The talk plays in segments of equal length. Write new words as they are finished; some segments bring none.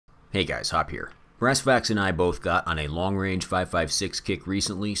Hey guys, Hop here. BrassFacts and I both got on a long-range 5.56 kick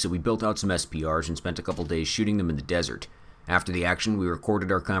recently, so we built out some SPRs and spent a couple days shooting them in the desert. After the action, we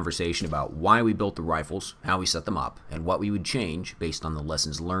recorded our conversation about why we built the rifles, how we set them up, and what we would change based on the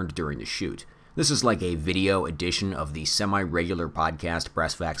lessons learned during the shoot. This is like a video edition of the semi-regular podcast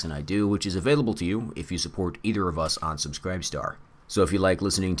BrassFacts and I do, which is available to you if you support either of us on Subscribestar. So if you like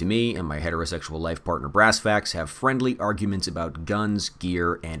listening to me and my heterosexual life partner BrassFacts have friendly arguments about guns,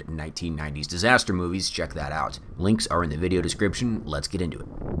 gear, and 1990s disaster movies, check that out. Links are in the video description. Let's get into it.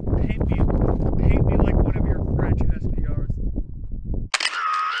 Paint me like one of your French SPRs.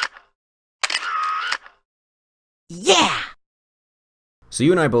 Yeah! So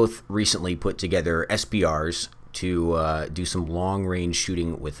you and I both recently put together SPRs to do some long-range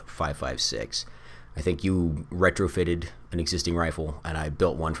shooting with 5.56. I think you retrofitted an existing rifle, and I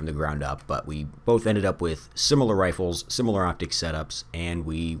built one from the ground up, but we both ended up with similar rifles, similar optic setups, and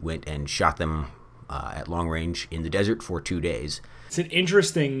we went and shot them at long range in the desert for 2 days. It's an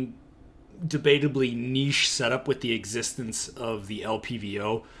interesting, debatably niche setup with the existence of the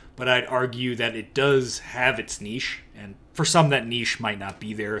LPVO, but I'd argue that it does have its niche, and for some that niche might not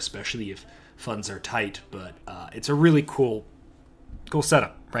be there, especially if funds are tight, but it's a really cool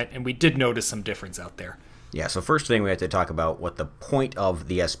setup, right? And we did notice some difference out there. Yeah, so first thing we have to talk about what the point of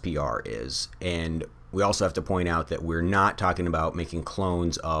the SPR is, and we also have to point out that we're not talking about making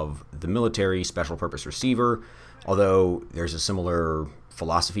clones of the military special purpose receiver, although there's a similar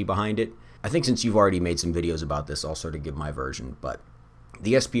philosophy behind it. I think since you've already made some videos about this, I'll sort of give my version, but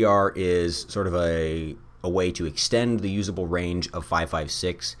the SPR is sort of a way to extend the usable range of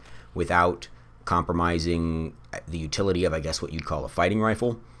 5.56 without compromising the utility of, I guess, what you'd call a fighting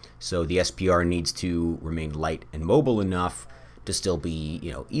rifle. So the SPR needs to remain light and mobile enough to still be,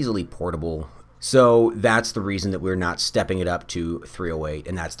 easily portable. So that's the reason that we're not stepping it up to 308,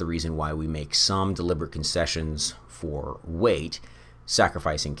 and that's the reason why we make some deliberate concessions for weight,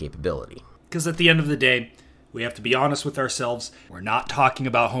 sacrificing capability. Because at the end of the day, we have to be honest with ourselves. We're not talking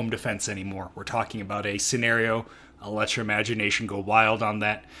about home defense anymore. We're talking about a scenario. I'll let your imagination go wild on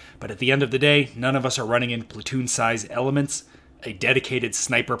that. But at the end of the day, none of us are running in platoon-size elements. A dedicated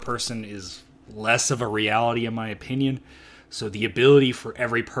sniper person is less of a reality, in my opinion. So the ability for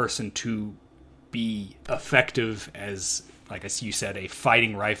every person to be effective as, like you said, a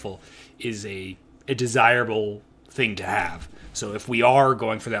fighting rifle is a desirable thing to have. So if we are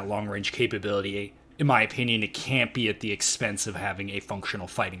going for that long-range capability, in my opinion, it can't be at the expense of having a functional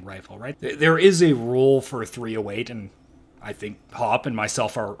fighting rifle, right? There is a role for 308, and I think Hop and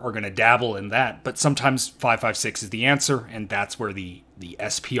myself are going to dabble in that, but sometimes 5.56 is the answer, and that's where the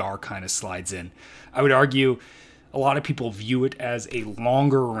SPR kind of slides in. I would argue a lot of people view it as a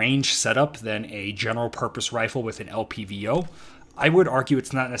longer range setup than a general purpose rifle with an LPVO. I would argue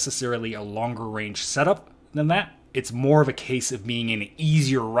it's not necessarily a longer range setup than that. It's more of a case of being an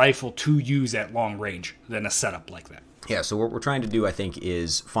easier rifle to use at long range than a setup like that. Yeah, so what we're trying to do, I think,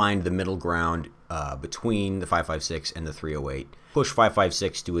 is find the middle ground between the 5.56 and the 308. Push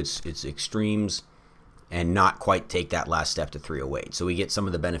 5.56 to its extremes and not quite take that last step to 308. So we get some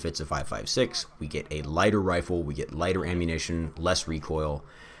of the benefits of 5.56. We get a lighter rifle. We get lighter ammunition, less recoil,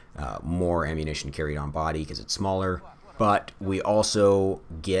 more ammunition carried on body because it's smaller. But we also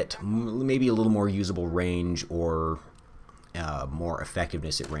get maybe a little more usable range or more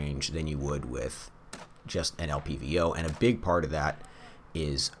effectiveness at range than you would with just an LPVO. And a big part of that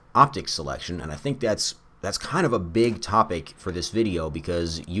is optic selection. And I think that's kind of a big topic for this video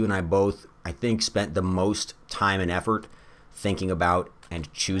because you and I both, I think, spent the most time and effort thinking about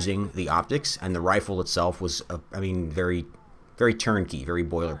and choosing the optics. And the rifle itself was, very turnkey, very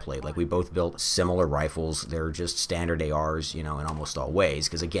boilerplate. Like, we both built similar rifles. They're just standard ARs, in almost all ways.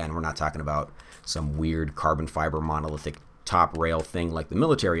 Because, again, we're not talking about some weird carbon fiber monolithic top rail thing like the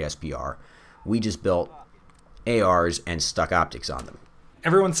military SPR. We just built ARs and stuck optics on them.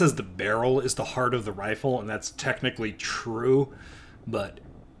 Everyone says the barrel is the heart of the rifle, and that's technically true. But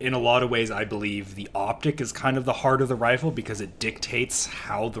in a lot of ways, I believe the optic is kind of the heart of the rifle because it dictates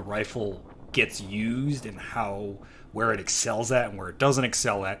how the rifle gets used and where it excels at and where it doesn't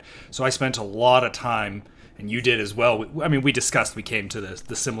excel at. So I spent a lot of time, and you did as well. We discussed, we came to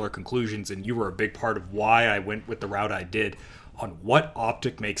the similar conclusions, and you were a big part of why I went with the route I did on what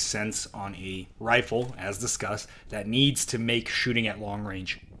optic makes sense on a rifle, as discussed, that needs to make shooting at long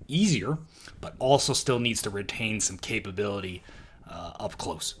range easier, but also still needs to retain some capability up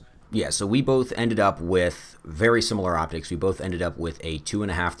close. Yeah, so we both ended up with very similar optics. We both ended up with a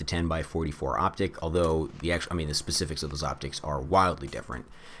 2.5 to 10 by 44 optic, although the specifics of those optics are wildly different.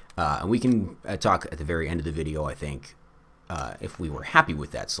 And we can talk at the very end of the video, I think, if we were happy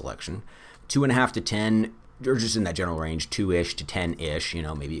with that selection. 2.5 to 10, or just in that general range, 2-ish to 10-ish,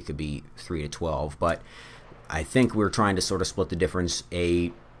 maybe it could be 3 to 12, but I think we're trying to sort of split the difference.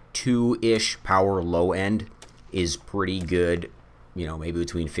 A 2-ish power low end is pretty good, maybe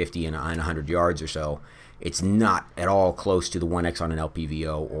between 50 and 100 yards or so. It's not at all close to the 1X on an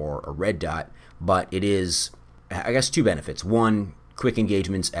LPVO or a red dot, but it is, I guess, two benefits. One, quick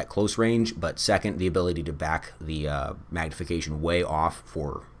engagements at close range, but second, the ability to back the magnification way off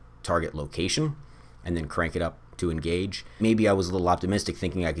for target location and then crank it up to engage. Maybe I was a little optimistic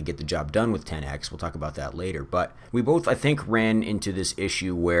thinking I could get the job done with 10X. We'll talk about that later. But we both, I think, ran into this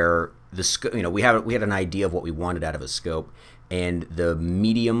issue where the scope, we had an idea of what we wanted out of a scope, and the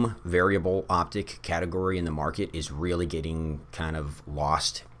medium variable optic category in the market is really getting kind of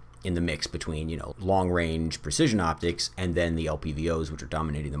lost in the mix between, long range precision optics and then the LPVOs, which are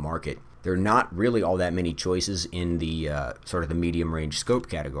dominating the market. There are not really all that many choices in the sort of the medium range scope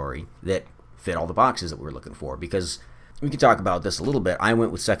category that fit all the boxes that we're looking for, because we could talk about this a little bit. I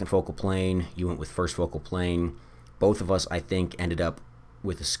went with second focal plane, you went with first focal plane. Both of us, I think, ended up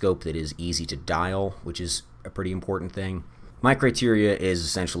with a scope that is easy to dial, which is a pretty important thing. My criteria is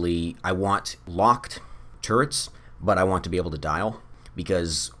essentially I want locked turrets, but I want to be able to dial,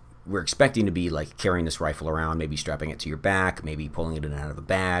 because we're expecting to be like carrying this rifle around, maybe strapping it to your back, maybe pulling it in and out of a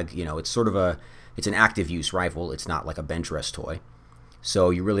bag. It's sort of it's an active use rifle. It's not like a bench rest toy.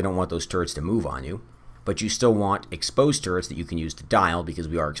 So you really don't want those turrets to move on you, but you still want exposed turrets that you can use to dial, because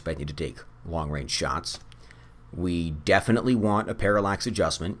we are expecting to take long-range shots. We definitely want a parallax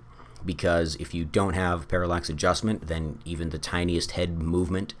adjustment, because if you don't have parallax adjustment, then even the tiniest head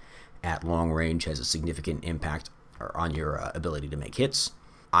movement at long range has a significant impact on your ability to make hits.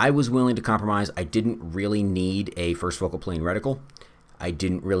 I was willing to compromise. I didn't really need a first focal plane reticle. I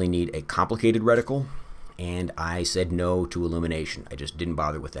didn't really need a complicated reticle. And I said no to illumination. I just didn't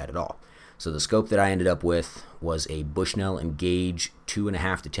bother with that at all. So the scope that I ended up with was a Bushnell Engage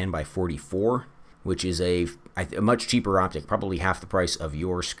 2.5 to 10 by 44, which is a much cheaper optic, probably half the price of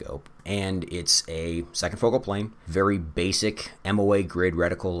your scope. And it's a second focal plane, very basic MOA grid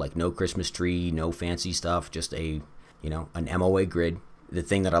reticle, like no Christmas tree, no fancy stuff, just an MOA grid. The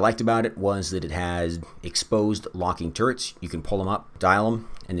thing that I liked about it was that it has exposed locking turrets. You can pull them up, dial them,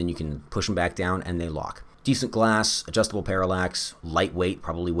 and then you can push them back down and they lock. Decent glass, adjustable parallax, lightweight,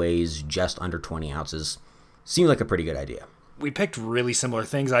 probably weighs just under 20 ounces. Seemed like a pretty good idea. We picked really similar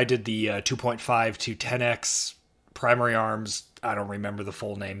things. I did the 2.5 to 10X primary arms. I don't remember the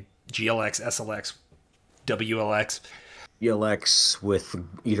full name. GLX, SLX, WLX. ELX with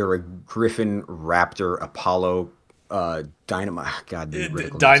either a Griffin, Raptor, Apollo, Dynamite. God, the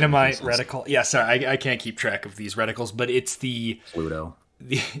reticle Dynamite reticle. Yeah, sorry, I can't keep track of these reticles, but it's the Pluto,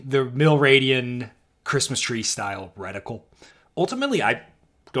 the Milradian Christmas tree style reticle. Ultimately, I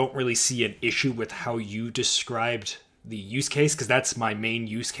don't really see an issue with how you described the use case, because that's my main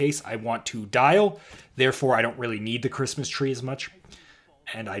use case. I want to dial, therefore I don't really need the Christmas tree as much,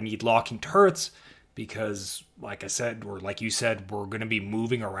 and I need locking turrets because, like I said, or like you said, we're going to be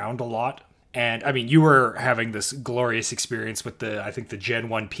moving around a lot. And I mean, you were having this glorious experience with the Gen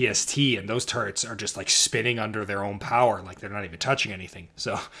 1 PST, and those turrets are just like spinning under their own power, like they're not even touching anything.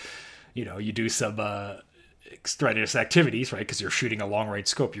 So, you do some strenuous activities, right? Because you're shooting a long-range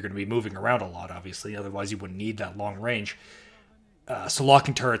scope, you're going to be moving around a lot, obviously. Otherwise, you wouldn't need that long range. So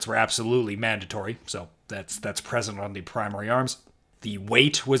locking turrets were absolutely mandatory. So that's present on the primary arms. The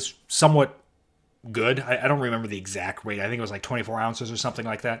weight was somewhat good. I don't remember the exact weight. I think it was like 24 ounces or something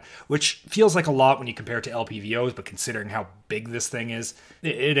like that, which feels like a lot when you compare it to LPVOs, but considering how big this thing is,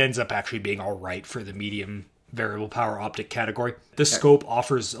 it ends up actually being all right for the medium variable power optic category. The scope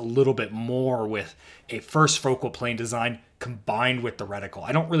offers a little bit more with a first focal plane design combined with the reticle.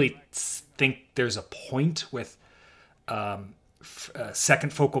 I don't really think there's a point with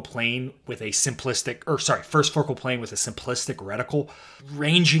second focal plane with a first focal plane with a simplistic reticle.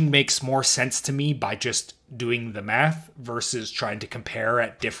 Ranging makes more sense to me by just doing the math versus trying to compare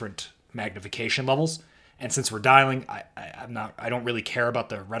at different magnification levels. And since we're dialing, I don't really care about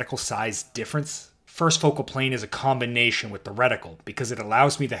the reticle size difference. First focal plane is a combination with the reticle because it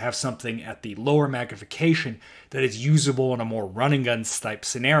allows me to have something at the lower magnification that is usable in a more run and gun type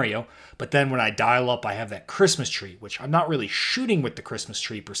scenario. But then when I dial up, I have that Christmas tree, which I'm not really shooting with the Christmas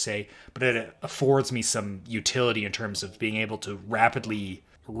tree per se, but it affords me some utility in terms of being able to rapidly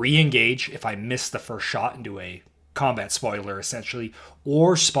re-engage if I miss the first shot into a combat spoiler, essentially,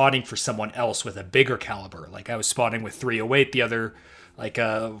 or spotting for someone else with a bigger caliber. Like I was spotting with 308 the other,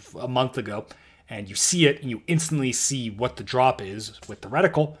 a month ago. And you see it, and you instantly see what the drop is with the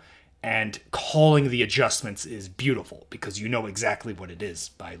reticle, And calling the adjustments is beautiful because you know exactly what it is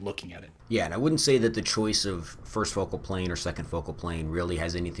by looking at it. Yeah, and I wouldn't say that the choice of first focal plane or second focal plane really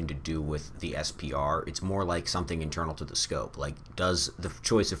has anything to do with the SPR. It's more like something internal to the scope. Like, does the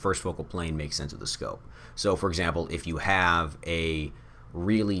choice of first focal plane make sense with the scope? So, for example, if you have a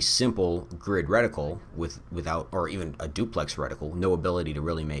really simple grid reticle without, or even a duplex reticle, no ability to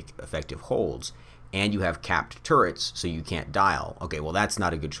really make effective holds, and you have capped turrets so you can't dial, okay, well, that's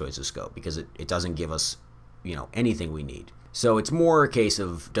not a good choice of scope because it doesn't give us, anything we need. So it's more a case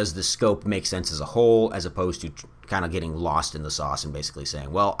of, does the scope make sense as a whole, as opposed to kind of getting lost in the sauce and basically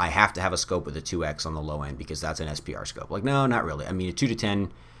saying, well, I have to have a scope with a 2x on the low end because that's an SPR scope. Like, no, not really. I mean, a 2 to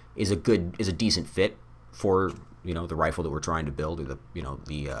 10 is a decent fit for, the rifle that we're trying to build, or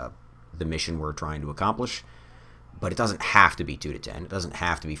the mission we're trying to accomplish. But it doesn't have to be 2 to 10. It doesn't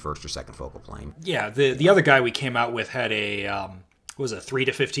have to be first or second focal plane. Yeah, the other guy we came out with had a 3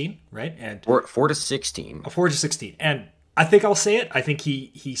 to 15, right? And 4 to 16. A 4 to 16. And I think I'll say it. I think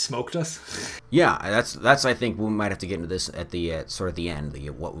he smoked us. Yeah, that's. I think we might have to get into this at the sort of the end.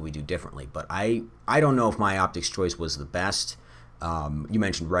 What would we do differently? But I don't know if my optics choice was the best. You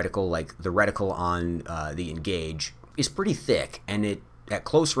mentioned reticle. Like, the reticle on the Engage is pretty thick, and at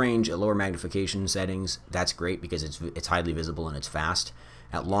close range, at lower magnification settings, that's great because it's highly visible and it's fast.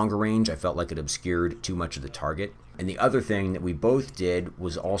 At longer range, I felt like it obscured too much of the target. And the other thing that we both did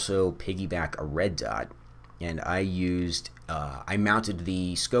was also piggyback a red dot. And I mounted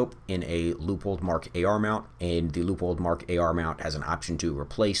the scope in a Leupold Mark AR mount, and the Leupold Mark AR mount has an option to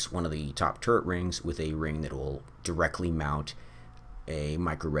replace one of the top turret rings with a ring that will directly mount a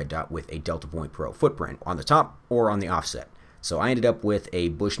micro red dot with a Delta Point Pro footprint on the top or on the offset. So I ended up with a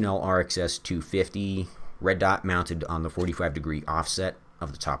Bushnell RXS 250 red dot mounted on the 45-degree offset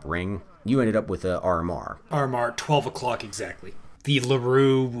of the top ring. You ended up with a RMR. RMR, 12 o'clock exactly. The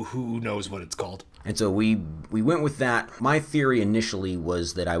LaRue, who knows what it's called. And so we went with that. My theory initially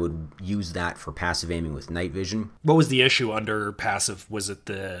was that I would use that for passive aiming with night vision. What was the issue under passive? Was it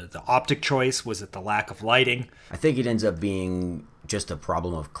the optic choice? Was it the lack of lighting? I think it ends up being just a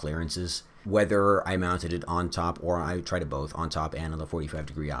problem of clearances. Whether I mounted it on top, or I tried it both on top and on the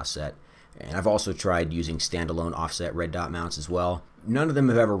 45-degree offset. And I've also tried using standalone offset red dot mounts as well. None of them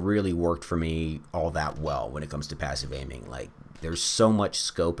have ever really worked for me all that well when it comes to passive aiming. Like, there's so much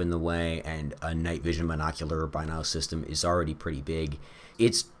scope in the way, and a night vision binocular binocular system is already pretty big.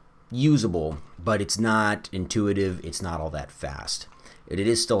 It's usable, but it's not intuitive. It's not all that fast. It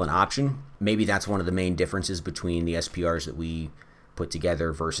is still an option. Maybe that's one of the main differences between the SPRs that we put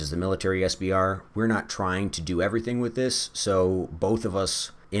together versus the military SPR. We're not trying to do everything with this, so both of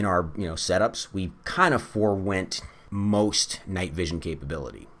us in our setups, we kind of forewent most night vision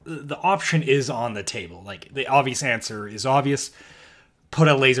capability. The option is on the table. Like, the obvious answer is obvious. Put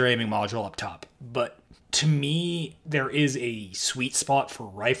a laser aiming module up top. But to me, there is a sweet spot for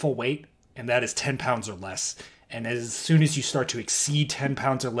rifle weight, and that is 10 pounds or less. And as soon as you start to exceed 10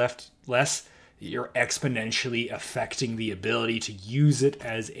 pounds or less, you're exponentially affecting the ability to use it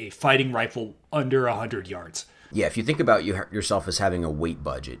as a fighting rifle under 100 yards. Yeah, if you think about yourself as having a weight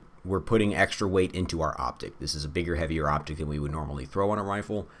budget, we're putting extra weight into our optic. This is a bigger, heavier optic than we would normally throw on a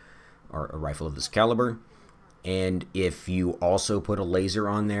rifle, or a rifle of this caliber. And if you also put a laser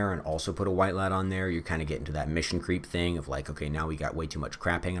on there and also put a white light on there, you're kind of getting to that mission creep thing of like, okay, now we got way too much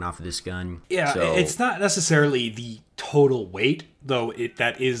crap hanging off of this gun. Yeah, so it's not necessarily the total weight, though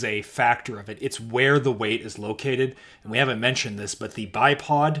that is a factor of it. It's where the weight is located. And we haven't mentioned this, but the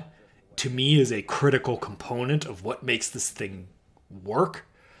bipod, to me, is a critical component of what makes this thing work.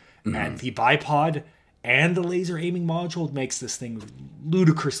 Mm-hmm. And the bipod and the laser aiming module makes this thing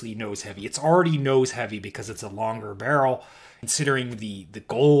ludicrously nose heavy. It's already nose heavy because it's a longer barrel. Considering the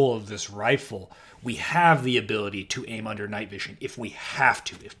goal of this rifle, we have the ability to aim under night vision if we have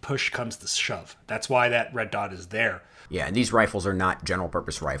to, if push comes to shove. That's why that red dot is there. Yeah, and these rifles are not general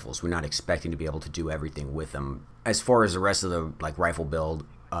purpose rifles. We're not expecting to be able to do everything with them. As far as the rest of the rifle build,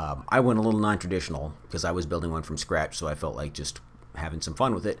 I went a little non-traditional because I was building one from scratch, so I felt like just having some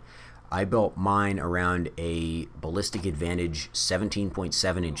fun with it. I built mine around a Ballistic Advantage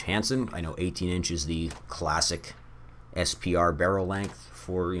 17.7-inch Hansen. I know 18 inch is the classic SPR barrel length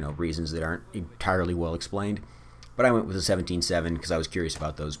for reasons that aren't entirely well explained. But I went with a 17.7 because I was curious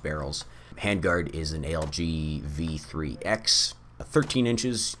about those barrels. Handguard is an ALG V3X, 13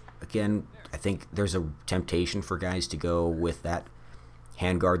 inches. Again, I think there's a temptation for guys to go with that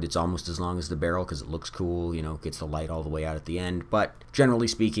handguard that's almost as long as the barrel because it looks cool, gets the light all the way out at the end. But generally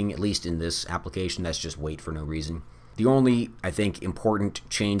speaking, at least in this application, that's just weight for no reason. The only, I think, important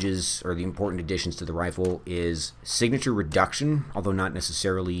changes or the important additions to the rifle is signature reduction, although not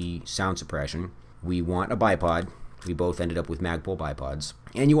necessarily sound suppression. We want a bipod. We both ended up with Magpul bipods.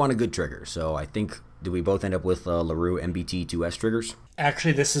 And you want a good trigger. So I think, did we both end up with LaRue MBT-2S triggers?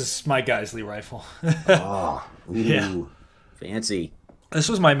 Actually, this is my Geisley rifle. Oh, ooh, yeah. Fancy. This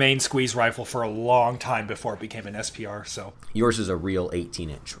was my main squeeze rifle for a long time before it became an SPR. So yours is a real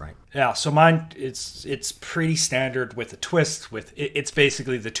 18-inch, right? Yeah. So mine, it's pretty standard with a twist. It's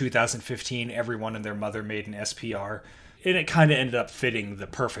basically the 2015 everyone and their mother made an SPR, and it kind of ended up fitting the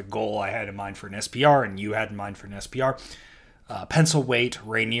perfect goal I had in mind for an SPR, and you had in mind for an SPR. Pencil weight,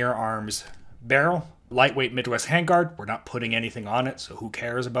 Rainier arms, barrel, lightweight Midwest handguard. We're not putting anything on it, so who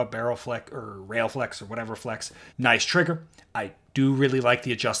cares about barrel flex or rail flex or whatever flex? Nice trigger. I do really like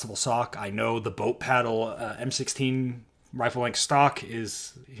the adjustable stock. I know the boat paddle M16 rifle length stock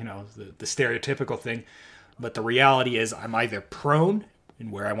is, the stereotypical thing, but the reality is I'm either prone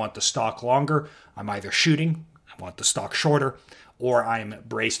in where I want the stock longer, I'm either shooting, I want the stock shorter, or I'm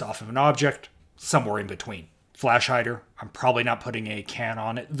braced off of an object, somewhere in between. Flash hider, I'm probably not putting a can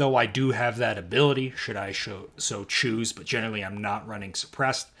on it, though I do have that ability, should I so choose, but generally I'm not running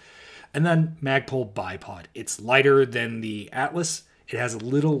suppressed. And then Magpul bipod. It's lighter than the Atlas. It has a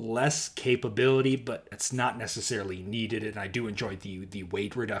little less capability, but it's not necessarily needed, and I do enjoy the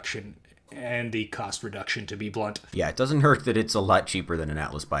weight reduction and the cost reduction, to be blunt. Yeah, it doesn't hurt that it's a lot cheaper than an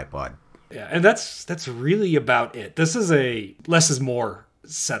Atlas bipod. Yeah, and that's really about it. This is a less is more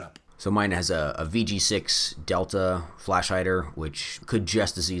setup. So mine has a VG6 Delta flash hider, which could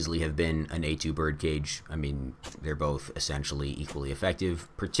just as easily have been an A2 birdcage. I mean, they're both essentially equally effective,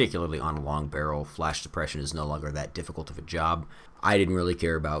 particularly on a long barrel. Flash suppression is no longer that difficult of a job. I didn't really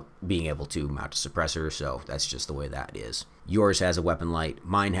care about being able to mount a suppressor, so that's just the way that is. Yours has a weapon light.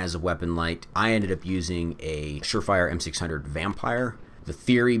 Mine has a weapon light. I ended up using a Surefire M600 Vampire. The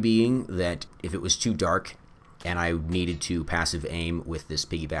theory being that if it was too dark and I needed to passive aim with this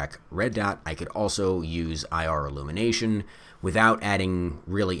piggyback red dot, I could also use IR illumination without adding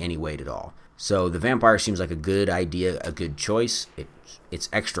really any weight at all. So the Vampire seems like a good idea, a good choice. It's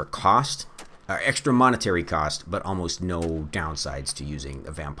extra cost, extra monetary cost, but almost no downsides to using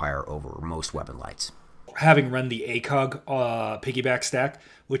a Vampire over most weapon lights. Having run the ACOG piggyback stack,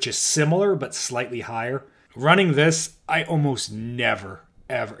 which is similar but slightly higher, running this, I almost never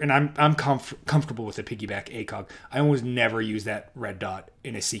ever, and I'm comfortable with the piggyback ACOG. I almost never use that red dot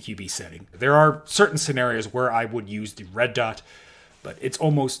in a CQB setting. There are certain scenarios where I would use the red dot, but it's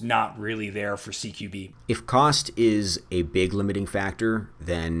almost not really there for CQB. If cost is a big limiting factor,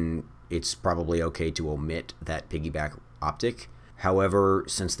 then it's probably okay to omit that piggyback optic. However,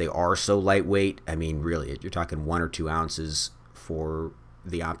 since they are so lightweight, I mean, really, you're talking 1 or 2 ounces for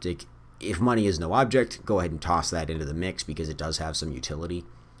the optic. If money is no object, go ahead and toss that into the mix because it does have some utility,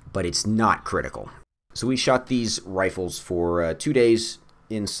 but it's not critical. So we shot these rifles for 2 days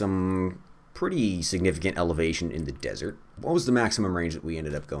in some pretty significant elevation in the desert. What was the maximum range that we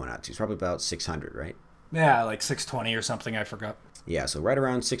ended up going out to? It's probably about 600, right? Yeah, like 620 or something, I forgot. Yeah, so right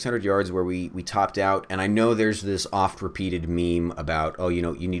around 600 yards where we topped out. And I know there's this oft-repeated meme about, oh, you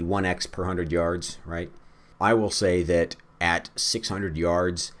need 1x per 100 yards, right? I will say that at 600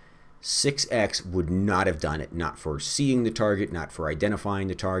 yards, 6x would not have done it, not for seeing the target, not for identifying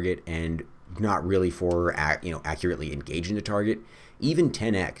the target, and not really for accurately engaging the target. Even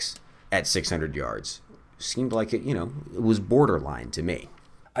 10x at 600 yards seemed like it was borderline to me.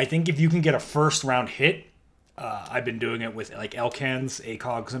 I think if you can get a first round hit, I've been doing it with like LCANs,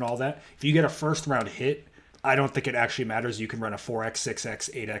 ACOGs, and all that. If you get a first round hit, I don't think it actually matters. You can run a 4x,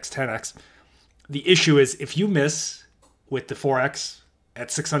 6x, 8x, 10x. The issue is if you miss with the 4x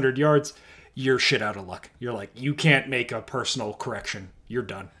at 600 yards, you're shit out of luck. You're like, you can't make a personal correction. You're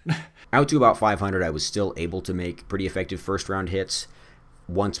done. Out to about 500, I was still able to make pretty effective first round hits.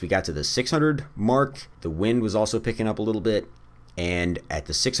 Once we got to the 600 mark, the wind was also picking up a little bit. And at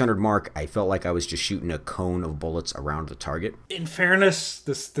the 600 mark, I felt like I was just shooting a cone of bullets around the target. In fairness,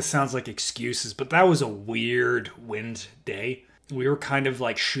 this sounds like excuses, but that was a weird wind day. We were kind of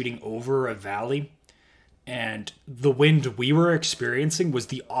like shooting over a valley, and the wind we were experiencing was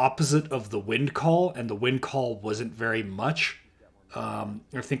the opposite of the wind call, and the wind call wasn't very much. I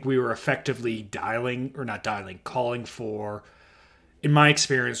think we were effectively calling for, in my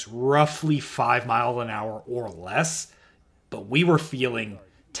experience, roughly 5 mile an hour or less. But we were feeling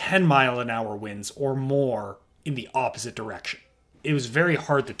 10 mile an hour winds or more in the opposite direction. It was very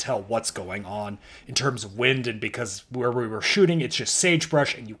hard to tell what's going on in terms of wind, and because where we were shooting, it's just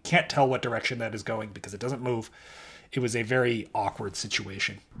sagebrush and you can't tell what direction that is going because it doesn't move. It was a very awkward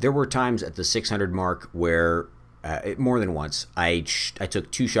situation. There were times at the 600 mark where More than once. I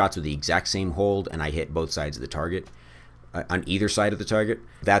took 2 shots with the exact same hold, and I hit both sides of the target, on either side of the target.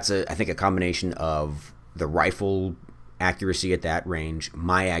 That's, I think, a combination of the rifle accuracy at that range,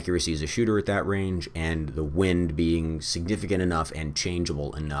 my accuracy as a shooter at that range, and the wind being significant enough and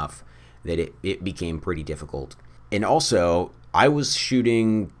changeable enough that it became pretty difficult. And also, I was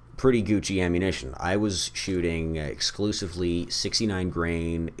shooting pretty Gucci ammunition. I was shooting exclusively 69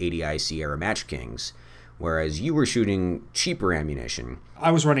 grain ADI Sierra Match Kings, whereas you were shooting cheaper ammunition.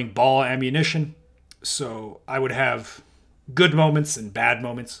 I was running ball ammunition, so I would have good moments and bad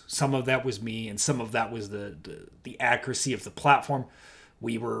moments. Some of that was me, and some of that was the accuracy of the platform.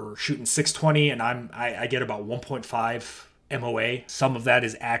 We were shooting 620, and I get about 1.5 MOA. Some of that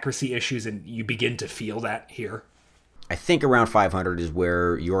is accuracy issues, and you begin to feel that here. I think around 500 is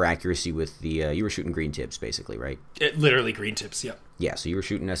where your accuracy with the you were shooting green tips, basically, right? Literally green tips, yeah. Yeah, so you were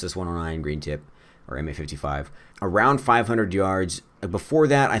shooting SS-109 green tip or MA-55. Around 500 yards. Before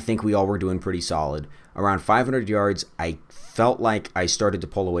that, I think we all were doing pretty solid. Around 500 yards, I felt like I started to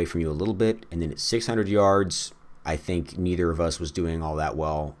pull away from you a little bit, and then at 600 yards, I think neither of us was doing all that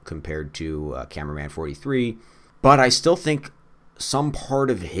well compared to Cameraman 43. But I still think some part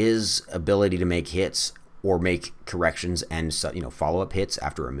of his ability to make hits or make corrections and follow-up hits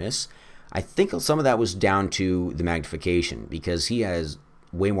after a miss, I think some of that was down to the magnification, because he has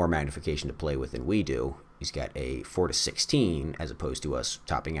way more magnification to play with than we do. He's got a 4-16 as opposed to us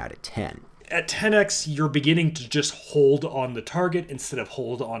topping out at 10. At 10x, you're beginning to just hold on the target instead of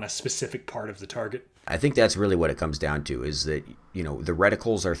hold on a specific part of the target. I think that's really what it comes down to, is that, the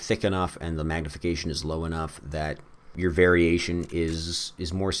reticles are thick enough and the magnification is low enough that your variation is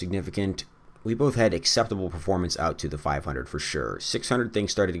more significant. We both had acceptable performance out to the 500 for sure. 600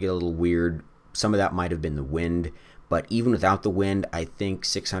 things started to get a little weird. Some of that might have been the wind, but even without the wind, I think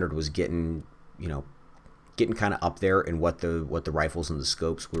 600 was getting kind of up there in what the rifles and the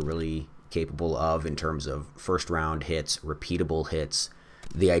scopes were really capable of in terms of first round hits, repeatable hits.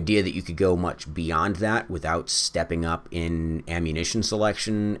 The idea that you could go much beyond that without stepping up in ammunition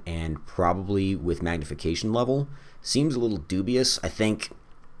selection and probably with magnification level seems a little dubious. I think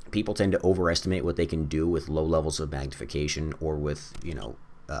people tend to overestimate what they can do with low levels of magnification or with,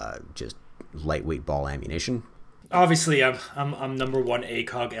 just lightweight ball ammunition. Obviously, I'm number one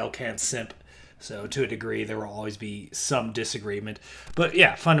ACOG LCAN simp, so to a degree there will always be some disagreement. But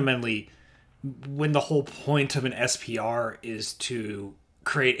yeah, fundamentally, when the whole point of an SPR is to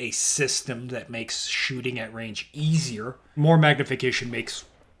create a system that makes shooting at range easier, more magnification makes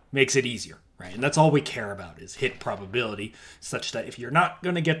it easier. Right, and that's all we care about is hit probability, such that if you're not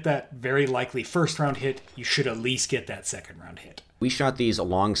going to get that very likely first round hit, you should at least get that second round hit. We shot these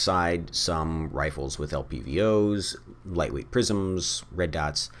alongside some rifles with LPVOs, lightweight prisms, red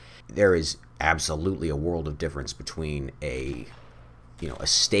dots. There is absolutely a world of difference between a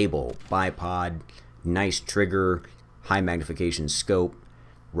stable bipod, nice trigger, high magnification scope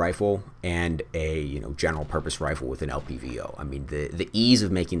rifle and a general purpose rifle with an LPVO. I mean, the ease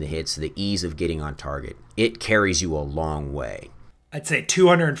of making the hits, the ease of getting on target, it carries you a long way. I'd say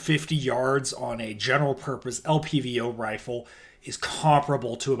 250 yards on a general purpose LPVO rifle is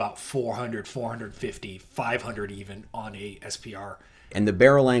comparable to about 400, 450, 500 even on a SPR. And the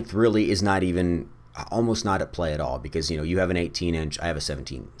barrel length really is not even, almost not at play at all, because you have an 18-inch, I have a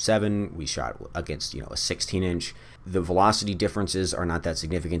 17.7. We shot against a 16-inch. The velocity differences are not that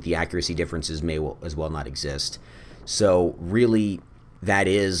significant. The accuracy differences may as well not exist. So really, that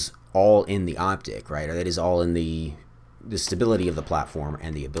is all in the optic, right? Or that is all in the stability of the platform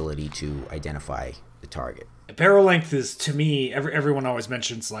and the ability to identify the target. Barrel length is, to me, everyone always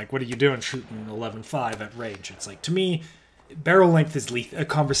mentions, like, what are you doing shooting 11.5 at range? It's like, to me, barrel length is a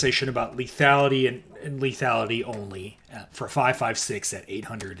conversation about lethality and lethality only for 5.56 at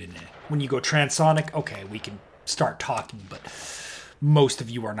 800. And when you go transonic, okay, we can start talking, but most of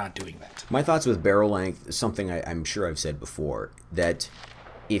you are not doing that. My thoughts with barrel length is something I'm sure I've said before, that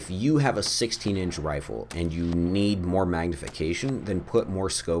if you have a 16-inch rifle and you need more magnification, then put more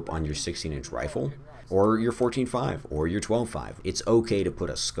scope on your 16-inch rifle or your 14.5 or your 12.5. It's okay to put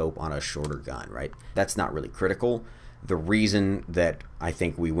a scope on a shorter gun, right? That's not really critical. The reason that I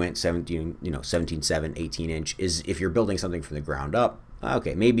think we went 17.7, 18-inch is if you're building something from the ground up,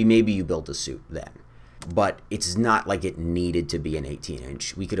 okay, maybe you built a suit then. But it's not like it needed to be an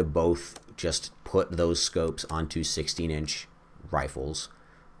 18-inch. We could have both just put those scopes onto 16-inch rifles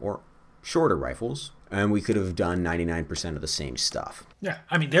or shorter rifles, and we could have done 99% of the same stuff. Yeah,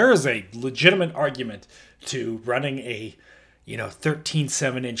 I mean, there is a legitimate argument to running a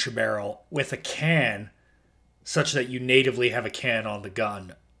 13.7-inch barrel with a can such that you natively have a can on the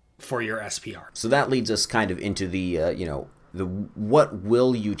gun for your SPR. So that leads us kind of into the, what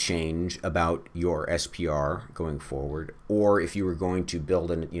will you change about your SPR going forward? Or if you were going to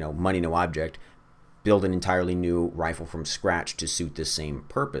build an, money no object, build an entirely new rifle from scratch to suit the same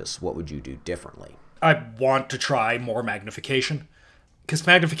purpose, what would you do differently? I want to try more magnification, because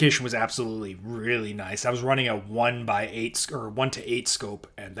magnification was absolutely really nice. I was running a 1x8 or 1:8 scope,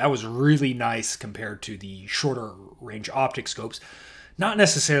 and that was really nice compared to the shorter range optic scopes. Not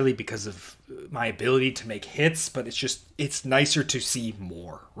necessarily because of my ability to make hits, but it's nicer to see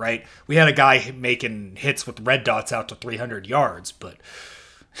more, right? We had a guy making hits with red dots out to 300 yards, but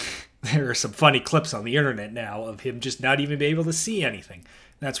there are some funny clips on the internet now of him just not even being able to see anything.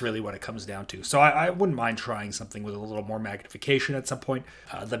 That's really what it comes down to. So I wouldn't mind trying something with a little more magnification at some point.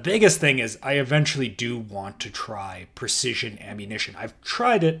 The biggest thing is I eventually do want to try precision ammunition. I've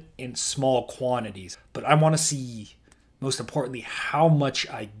tried it in small quantities, but I want to see, most importantly, how much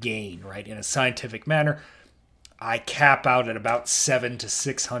I gain, right? In a scientific manner. I cap out at about 700 to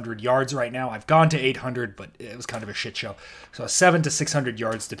 600 yards right now. I've gone to 800, but it was kind of a shit show. So 700 to 600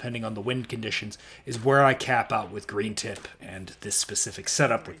 yards, depending on the wind conditions, is where I cap out with green tip and this specific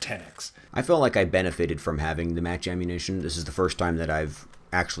setup with 10x. I felt like I benefited from having the match ammunition. This is the first time that I've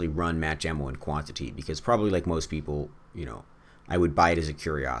actually run match ammo in quantity, because probably like most people, I would buy it as a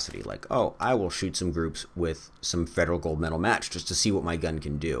curiosity. Like, oh, I will shoot some groups with some federal gold medal match just to see what my gun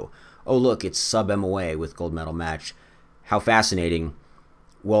can do. Oh, look, it's sub MOA with gold medal match. How fascinating.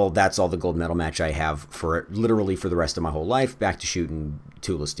 Well, that's all the gold medal match I have for literally for the rest of my whole life, back to shooting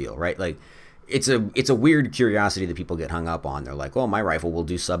tooless steel, right? Like, it's a weird curiosity that people get hung up on. They're like, oh, my rifle will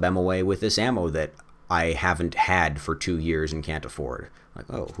do sub MOA with this ammo that I haven't had for 2 years and can't afford.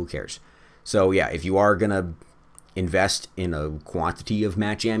 Like, oh, who cares? So, yeah, if you are going to invest in a quantity of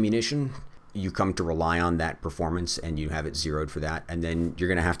match ammunition, you come to rely on that performance and you have it zeroed for that, and then you're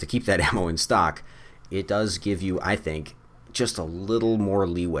going to have to keep that ammo in stock. It does give you, I think, just a little more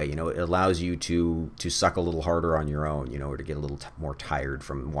leeway. It allows you to suck a little harder on your own, or to get a little more tired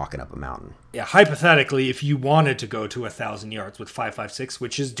from walking up a mountain. Yeah, hypothetically, if you wanted to go to 1,000 yards with 5.56,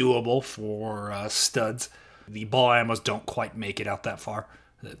 which is doable for studs, the ball ammos don't quite make it out that far.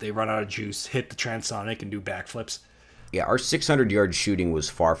 They run out of juice, hit the transonic, and do backflips. Yeah, our 600-yard shooting was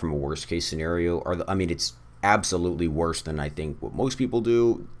far from a worst-case scenario. It's absolutely worse than I think what most people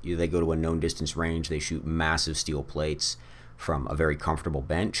do. They go to a known distance range. They shoot massive steel plates from a very comfortable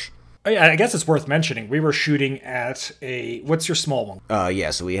bench. I guess it's worth mentioning. We were shooting at what's your small one?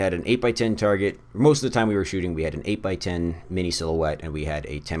 Yeah, so we had an 8x10 target. Most of the time we were shooting, we had an 8x10 mini silhouette, and we had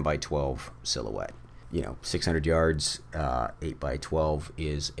a 10x12 silhouette. 600 yards, 8x12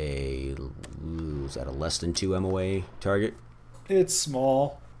 is that a less than 2 MOA target? It's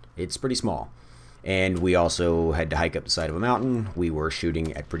small. It's pretty small. And we also had to hike up the side of a mountain. We were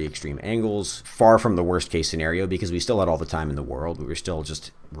shooting at pretty extreme angles, far from the worst case scenario, because we still had all the time in the world. We were still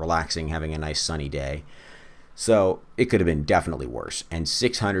just relaxing, having a nice sunny day. So it could have been definitely worse. And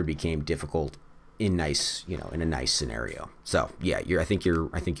 600 became difficult in a nice scenario. So yeah, I think you're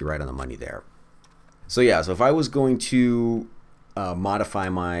right on the money there. So yeah, so if I was going to modify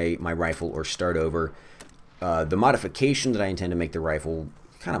my rifle or start over, the modification that I intend to make the rifle,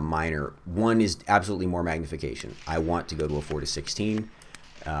 kind of minor. One is absolutely more magnification. I want to go to a 4:16.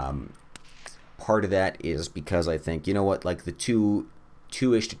 Part of that is because I think, like the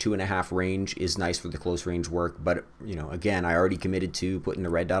 2-ish to 2.5 range is nice for the close range work, but again, I already committed to putting the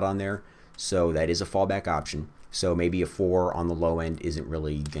red dot on there, so that is a fallback option. So maybe a 4 on the low end isn't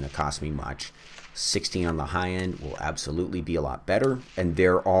really going to cost me much. 16 on the high end will absolutely be a lot better, and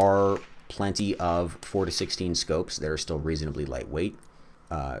there are plenty of 4:16 scopes that are still reasonably lightweight.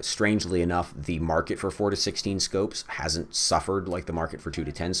 Strangely enough, the market for 4:16 scopes hasn't suffered like the market for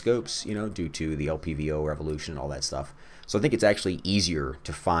 2-10 scopes, due to the LPVO revolution, all that stuff. So I think it's actually easier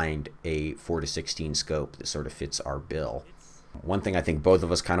to find a 4:16 scope that sort of fits our bill. One thing I think both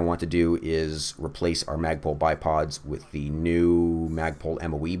of us kind of want to do is replace our Magpul bipods with the new Magpul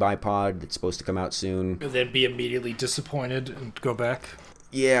MOE bipod that's supposed to come out soon. And then be immediately disappointed and go back.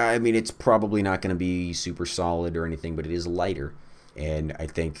 Yeah, it's probably not going to be super solid or anything, but it is lighter. And I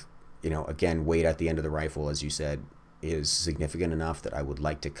think, again, weight at the end of the rifle, as you said, is significant enough that I would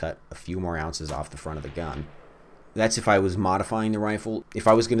like to cut a few more ounces off the front of the gun. That's if I was modifying the rifle. If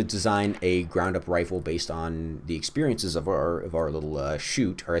I was going to design a ground-up rifle based on the experiences of our little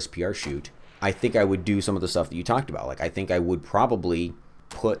shoot, our SPR shoot, I think I would do some of the stuff that you talked about. Like, I think I would probably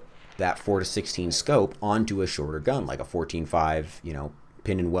put that 4:16 scope onto a shorter gun, like a 14.5,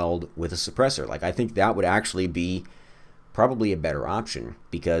 pin and weld with a suppressor. Like, I think that would actually be probably a better option,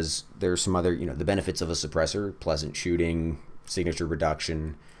 because there's some other, the benefits of a suppressor: pleasant shooting, signature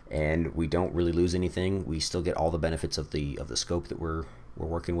reduction, and we don't really lose anything. We still get all the benefits of the scope that we're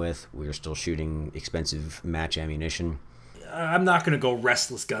working with. We're still shooting expensive match ammunition. I'm not going to go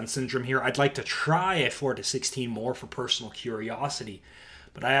restless gun syndrome here. I'd like to try a 4-16 more for personal curiosity,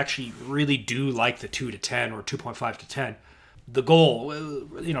 but I actually really do like the 2-10 or 2.5-10. The goal,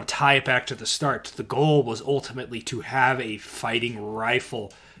 tie it back to the start. The goal was ultimately to have a fighting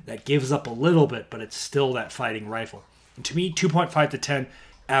rifle that gives up a little bit, but it's still that fighting rifle. And to me, 2.5-10,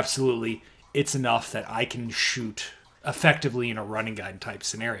 absolutely, it's enough that I can shoot effectively in a running guide type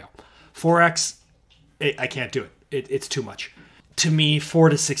scenario. 4X, I can't do it. It's too much. To me,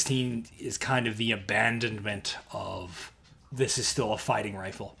 4-16 is kind of the abandonment of this is still a fighting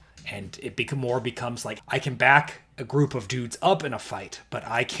rifle. And it becomes like I can back a group of dudes up in a fight, but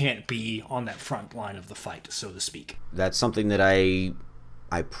I can't be on that front line of the fight, so to speak. That's something that I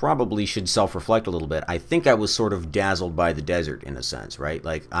probably should self-reflect a little bit. I think I was sort of dazzled by the desert in a sense, right?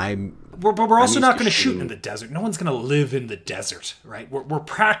 Like we're also not going to shoot in the desert. No one's going to live in the desert, right? We're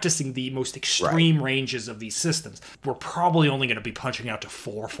practicing the most extreme ranges of these systems. We're probably only going to be punching out to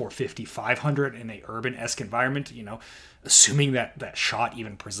 450, 500 in a urban-esque environment, assuming that shot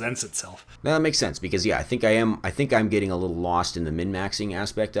even presents itself. Now, that makes sense because I think I'm getting a little lost in the min-maxing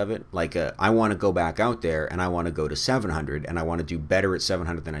aspect of it. Like I want to go back out there and I want to go to 700 and I want to do better at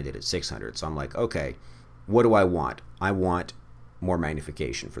 700 than I did at 600. So I'm like, okay, what do I want? I want more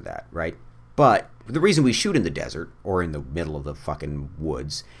magnification for that, right? But the reason we shoot in the desert or in the middle of the fucking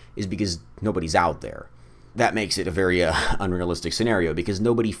woods is because nobody's out there. That makes it a very unrealistic scenario because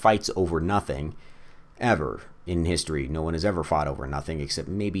nobody fights over nothing ever in history. No one has ever fought over nothing except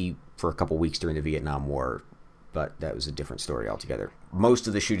maybe for a couple weeks during the Vietnam War, but that was a different story altogether. Most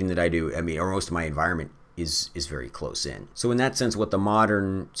of the shooting that I do, or most of my environment is very close in. So in that sense, what the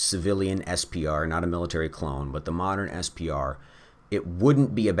modern civilian SPR, not a military clone, but the modern SPR, it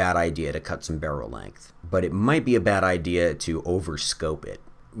wouldn't be a bad idea to cut some barrel length, but it might be a bad idea to overscope it.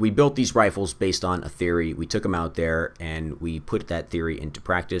 We built these rifles based on a theory. We took them out there and we put that theory into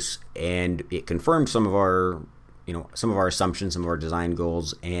practice, and it confirmed some of our assumptions, some of our design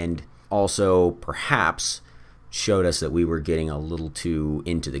goals, and also perhaps showed us that we were getting a little too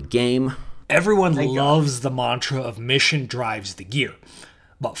into the game. Everyone loves the mantra of mission drives the gear,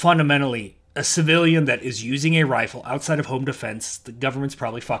 but fundamentally, a civilian that is using a rifle outside of home defense, the government's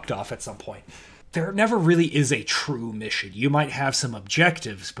probably fucked off at some point. There never really is a true mission. You might have some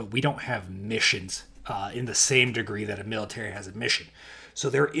objectives, but we don't have missions in the same degree that a military has a mission. So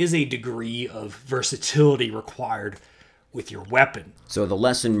there is a degree of versatility required with your weapon. So the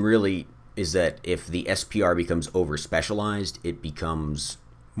lesson really is that if the SPR becomes over-specialized, it becomes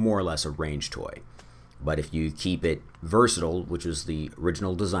more or less a range toy. But if you keep it versatile, which was the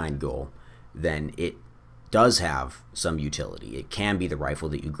original design goal, then it does have some utility. It can be the rifle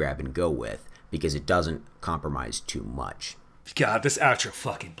that you grab and go with because it doesn't compromise too much. God, this outro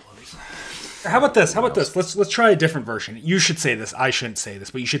fucking blows. How about this? Let's try a different version. You should say this. I shouldn't say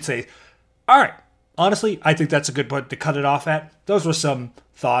this, but you should say, all right, honestly, I think that's a good point to cut it off at. Those were some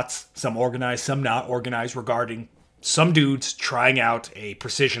thoughts, some organized, some not organized, regarding some dudes trying out a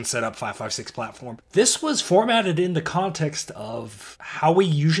precision setup 5.56 platform. This was formatted in the context of how we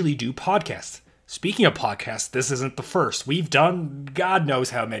usually do podcasts. Speaking of podcasts, this isn't the first. We've done God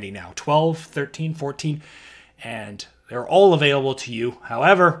knows how many now, 12, 13, 14, and they're all available to you.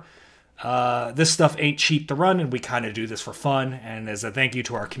 However, this stuff ain't cheap to run, and we kind of do this for fun and as a thank you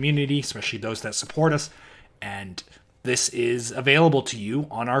to our community, especially those that support us. And this is available to you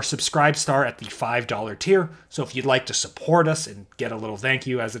on our Subscribe Star at the $5 tier. So if you'd like to support us and get a little thank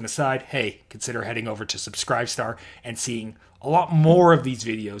you as an aside, hey, consider heading over to Subscribe Star and seeing a lot more of these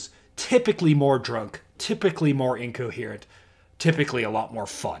videos, typically more drunk, typically more incoherent, typically a lot more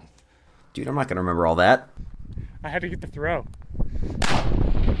fun. Dude, I'm not going to remember all that. I had to get the throw.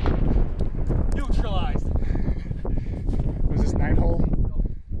 Neutralized. Was this 9-hole?